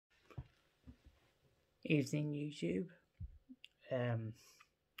Evening YouTube. Um,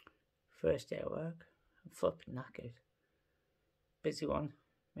 First day at work. I'm flipping knackered. Busy one.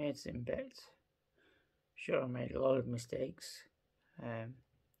 Made some bits. Sure, I made a lot of mistakes.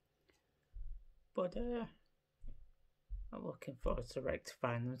 But I'm looking forward to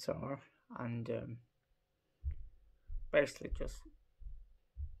rectifying them tomorrow and basically just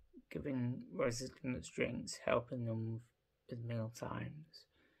giving residents drinks, helping them with meal times,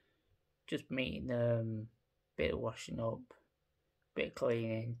 just meeting them, bit of washing up, bit of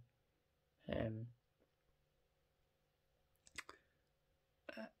cleaning. And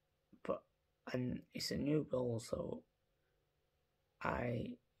it's a new role, so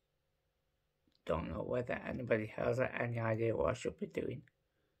I don't know whether anybody has any idea what I should be doing.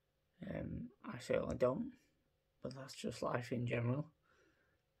 I certainly don't, but that's just life in general.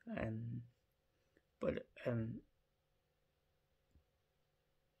 But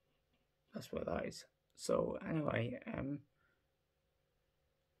that's what that is. So anyway,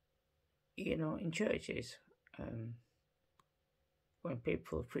 in churches, when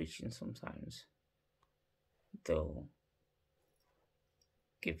people are preaching, sometimes they'll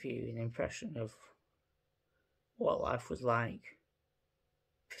give you an impression of what life was like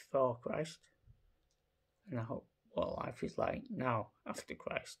before Christ and what life is like now after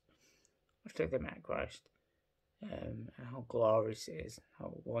Christ, after they met Christ, and how glorious it is,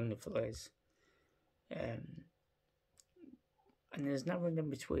 how wonderful it is. And there's never an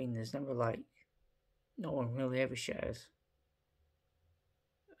in between, there's never no one really ever shares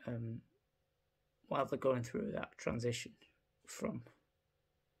while they're going through that transition from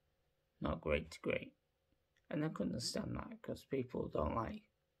not great to great. And I can understand that because people don't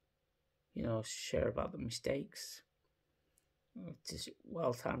share about the mistakes. It's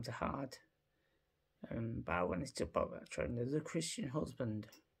well times are hard. But I wanted to about that trend as a Christian husband.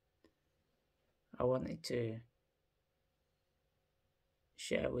 I wanted to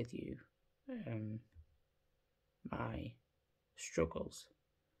share with you my struggles,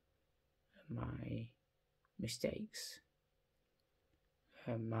 my mistakes,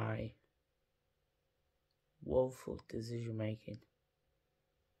 and my woeful decision making,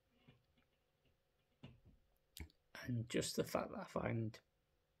 and just the fact that I find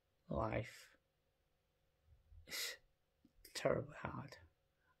life terribly hard,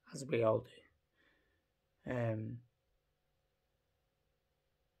 as we all do.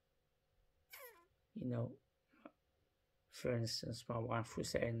 For instance, my wife was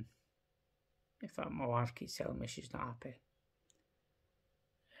saying, in fact, my wife keeps telling me she's not happy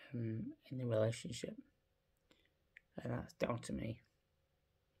in the relationship, and that's down to me.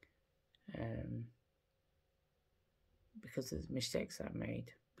 Because of the mistakes I've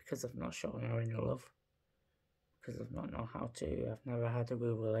made, because I've not shown her any love, because I've not known how to. I've never had a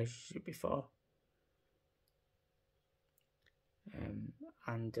real relationship before.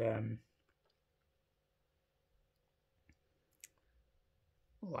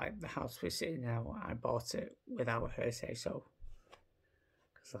 Like the house we're sitting in now, I bought it without her say so,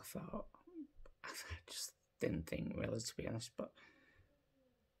 because I just didn't think really, to be honest, but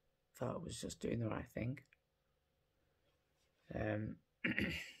thought I was just doing the right thing.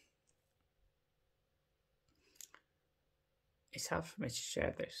 It's hard for me to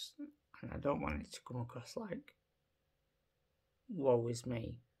share this, and I don't want it to come across like woe is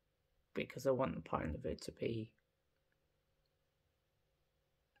me, because I want the point of it to be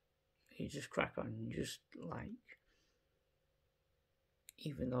you just crack on, you just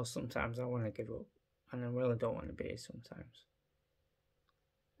even though sometimes I want to give up, and I really don't want to be sometimes,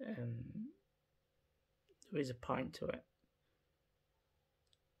 there is a point to it.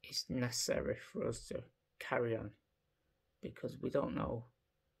 It's necessary for us to carry on, because we don't know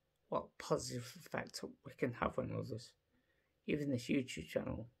what positive effect we can have on others. Even this YouTube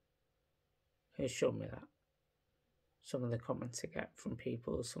channel has shown me that. Some of the comments I get from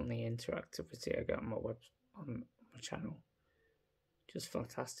people, some of the interactivity I get on my channel, just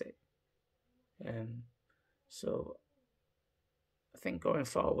fantastic. So I think going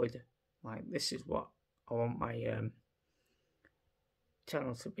forward, this is what I want my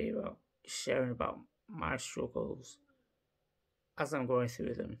channel to be about, sharing about my struggles as I'm going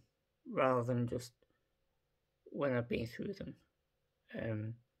through them, rather than just when I've been through them.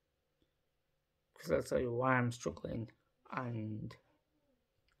 Because I'll tell you why I'm struggling and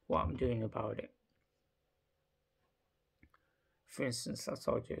what I'm doing about it. For instance, I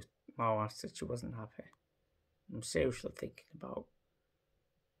told you my wife said she wasn't happy. I'm seriously thinking about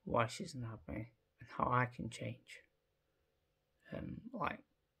why she isn't happy and how I can change.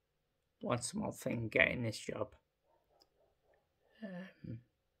 One small thing, getting this job.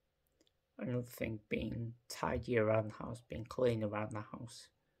 And another thing, being tidy around the house, being clean around the house.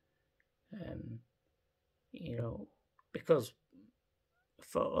 You know, because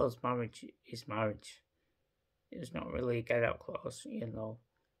for us, marriage is marriage. It's not really a get out clause, you know.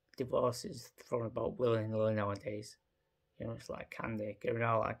 Divorce is thrown about willy-nilly nowadays. You know, it's like candy, giving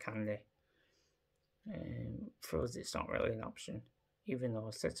out like candy. For us, it's not really an option. Even though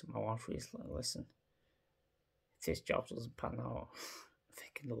I said to my wife recently, listen, if this job doesn't pan out, I'm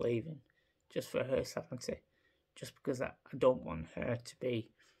thinking of leaving, just for her sanity. Just because I don't want her to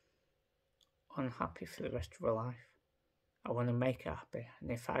be unhappy for the rest of her life. I want to make her happy,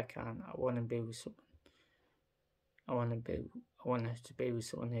 and if I can, I want to be with someone. I want her to be with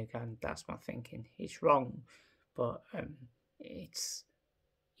someone who can. That's my thinking. It's wrong, but it's,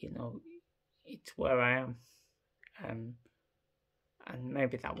 you know, it's where I am, and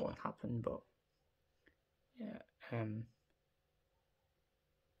maybe that won't happen, but yeah,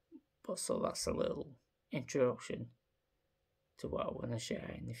 but so that's a little introduction to what I want to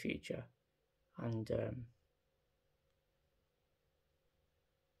share in the future, and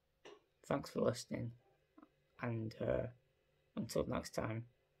thanks for listening, and until next time,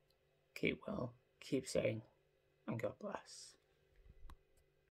 keep well, keep sane, and God bless.